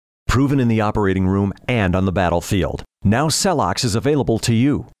proven in the operating room and on the battlefield. Now Celox is available to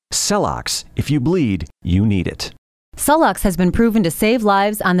you. Celox, if you bleed, you need it. Celox has been proven to save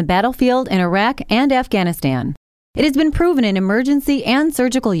lives on the battlefield in Iraq and Afghanistan. It has been proven in emergency and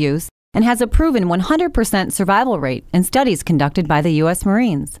surgical use and has a proven 100% survival rate in studies conducted by the U.S.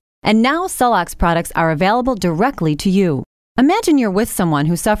 Marines. And now Celox products are available directly to you. Imagine you're with someone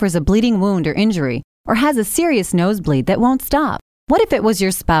who suffers a bleeding wound or injury or has a serious nosebleed that won't stop. What if it was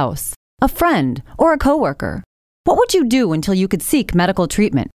your spouse, a friend, or a coworker? What would you do until you could seek medical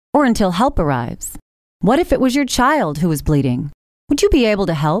treatment or until help arrives? What if it was your child who was bleeding? Would you be able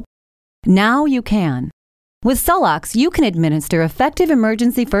to help? Now you can. With Celox, you can administer effective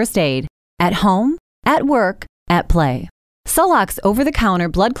emergency first aid at home, at work, at play. Celox over-the-counter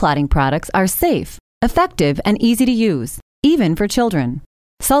blood clotting products are safe, effective, and easy to use, even for children.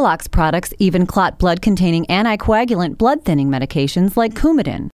 Celox products even clot blood-containing anticoagulant blood-thinning medications like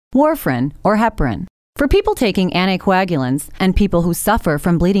Coumadin, warfarin, or heparin. For people taking anticoagulants and people who suffer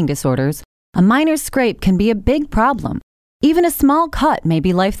from bleeding disorders, a minor scrape can be a big problem. Even a small cut may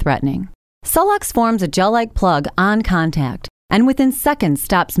be life-threatening. Celox forms a gel-like plug on contact and within seconds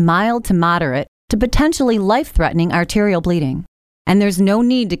stops mild to moderate to potentially life-threatening arterial bleeding. And there's no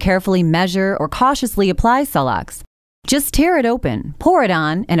need to carefully measure or cautiously apply Celox. Just tear it open, pour it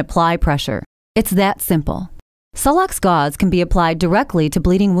on, and apply pressure. It's that simple. Celox gauze can be applied directly to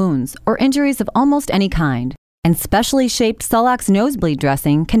bleeding wounds or injuries of almost any kind, and specially shaped Celox nosebleed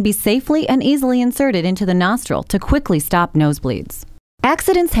dressing can be safely and easily inserted into the nostril to quickly stop nosebleeds.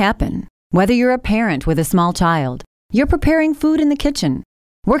 Accidents happen. Whether you're a parent with a small child, you're preparing food in the kitchen,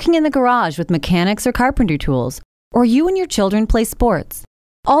 working in the garage with mechanics or carpentry tools, or you and your children play sports,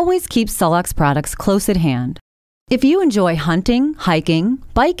 always keep Celox products close at hand. If you enjoy hunting, hiking,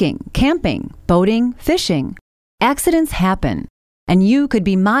 biking, camping, boating, fishing, accidents happen, and you could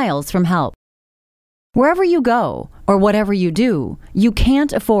be miles from help. Wherever you go, or whatever you do, you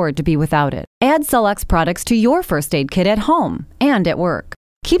can't afford to be without it. Add Celox products to your first aid kit at home and at work.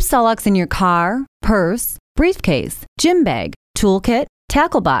 Keep Celox in your car, purse, briefcase, gym bag, toolkit,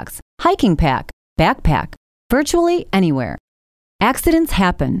 tackle box, hiking pack, backpack, virtually anywhere. Accidents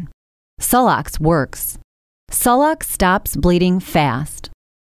happen. Celox works. Celox stops bleeding fast.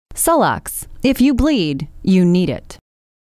 Celox, if you bleed, you need it.